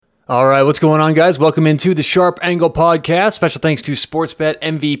All right, what's going on, guys? Welcome into the Sharp Angle Podcast. Special thanks to Sportsbet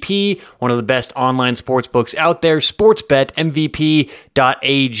MVP, one of the best online sports books out there,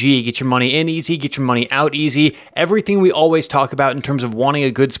 sportsbetmvp.ag. Get your money in easy, get your money out easy. Everything we always talk about in terms of wanting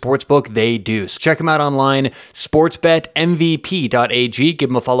a good sports book, they do. So check them out online, sportsbetmvp.ag. Give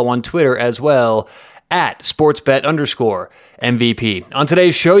them a follow on Twitter as well, at sportsbet_MVP. On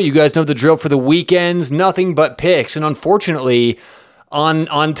today's show, you guys know the drill for the weekends, nothing but picks. And unfortunately,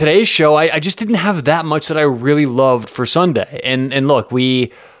 on today's show, I just didn't have that much that I really loved for Sunday. And look,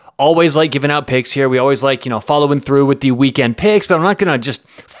 we always like giving out picks here. We always like, following through with the weekend picks, but I'm not going to just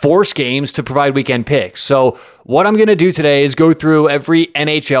force games to provide weekend picks. So what I'm going to do today is go through every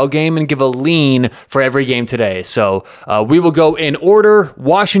NHL game and give a lean for every game today. So we will go in order.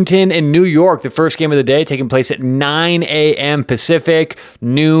 Washington and New York, the first game of the day, taking place at 9 a.m. Pacific,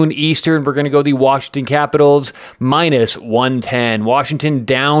 noon Eastern. We're going to go the Washington Capitals minus 110. Washington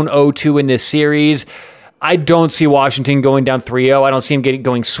down 0-2 in this series. I don't see Washington going down 3-0. I don't see them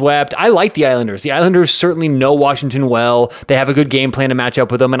going swept. I like the Islanders. The Islanders certainly know Washington well. They have a good game plan to match up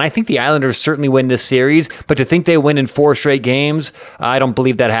with them, and I think the Islanders certainly win this series, but to think they win in 4 straight games, I don't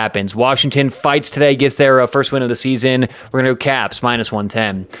believe that happens. Washington fights today, gets their first win of the season. We're going to go Caps, minus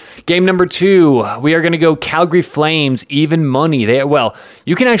 110. Game number 2, we are going to go Calgary Flames, even money.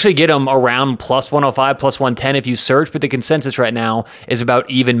 You can actually get them around plus 105, plus 110 if you search, but the consensus right now is about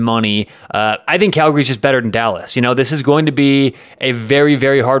even money. I think Calgary's just better than Dallas. This is going to be a very,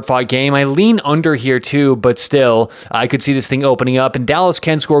 very hard-fought game. I lean under here too, but still, I could see this thing opening up, and Dallas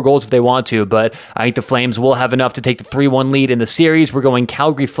can score goals if they want to, but I think the Flames will have enough to take the 3-1 lead in the series. We're going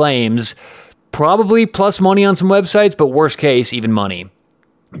Calgary Flames, probably plus money on some websites, but worst case, even money.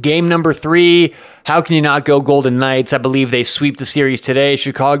 Game number 3, how can you not go Golden Knights? I believe they sweep the series today.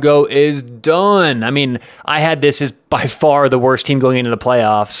 Chicago is done. I had this as by far the worst team going into the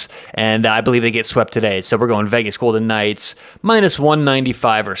playoffs, and I believe they get swept today. So we're going Vegas Golden Knights, minus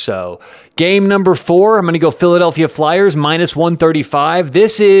 195 or so. Game number 4, I'm going to go Philadelphia Flyers, minus 135.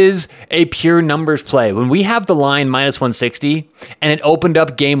 This is a pure numbers play. When we have the line minus 160, and it opened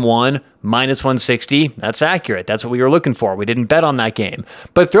up game 1, minus 160, that's accurate. That's what we were looking for. We didn't bet on that game.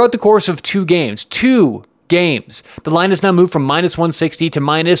 But throughout the course of 2 games, the line has now moved from minus 160 to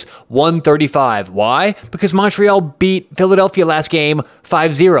minus 135. Why? Because Montreal beat Philadelphia last game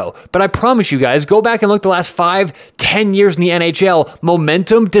 5-0. But I promise you guys, go back and look the last 5-10 years in the NHL.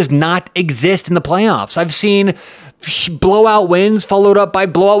 Momentum does not exist in the playoffs. I've seen blowout wins followed up by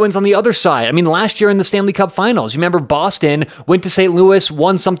blowout wins on the other side. Last year in the Stanley Cup Finals, you remember Boston went to St. Louis,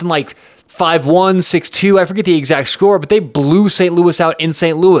 won something like 5-1, 6-2, I forget the exact score, but they blew St. Louis out in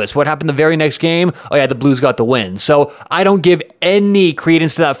St. Louis. What happened the very next game? Oh yeah, the Blues got the win. So I don't give any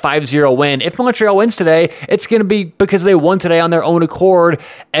credence to that 5-0 win. If Montreal wins today, it's going to be because they won today on their own accord.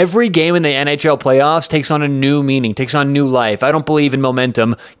 Every game in the NHL playoffs takes on a new meaning, takes on new life. I don't believe in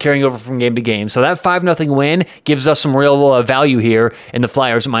momentum carrying over from game to game. So that 5-0 win gives us some real value here in the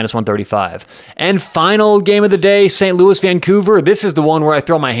Flyers at minus 135. And final game of the day, St. Louis, Vancouver. This is the one where I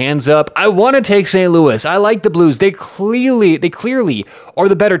throw my hands up. I want to take St. Louis. I like the Blues. They clearly are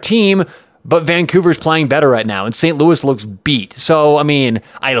the better team, but Vancouver's playing better right now, and St. Louis looks beat. So, I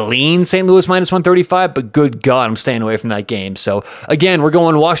lean St. Louis minus 135, but good God, I'm staying away from that game. So, again, we're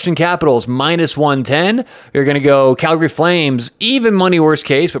going Washington Capitals minus 110. We're going to go Calgary Flames, even money worst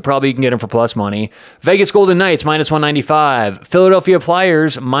case, but probably you can get them for plus money. Vegas Golden Knights minus 195. Philadelphia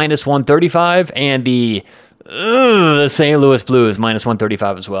Flyers minus 135, and the St. Louis Blues minus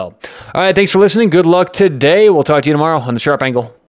 135 as well. All right, thanks for listening. Good luck today. We'll talk to you tomorrow on the Sharp Angle.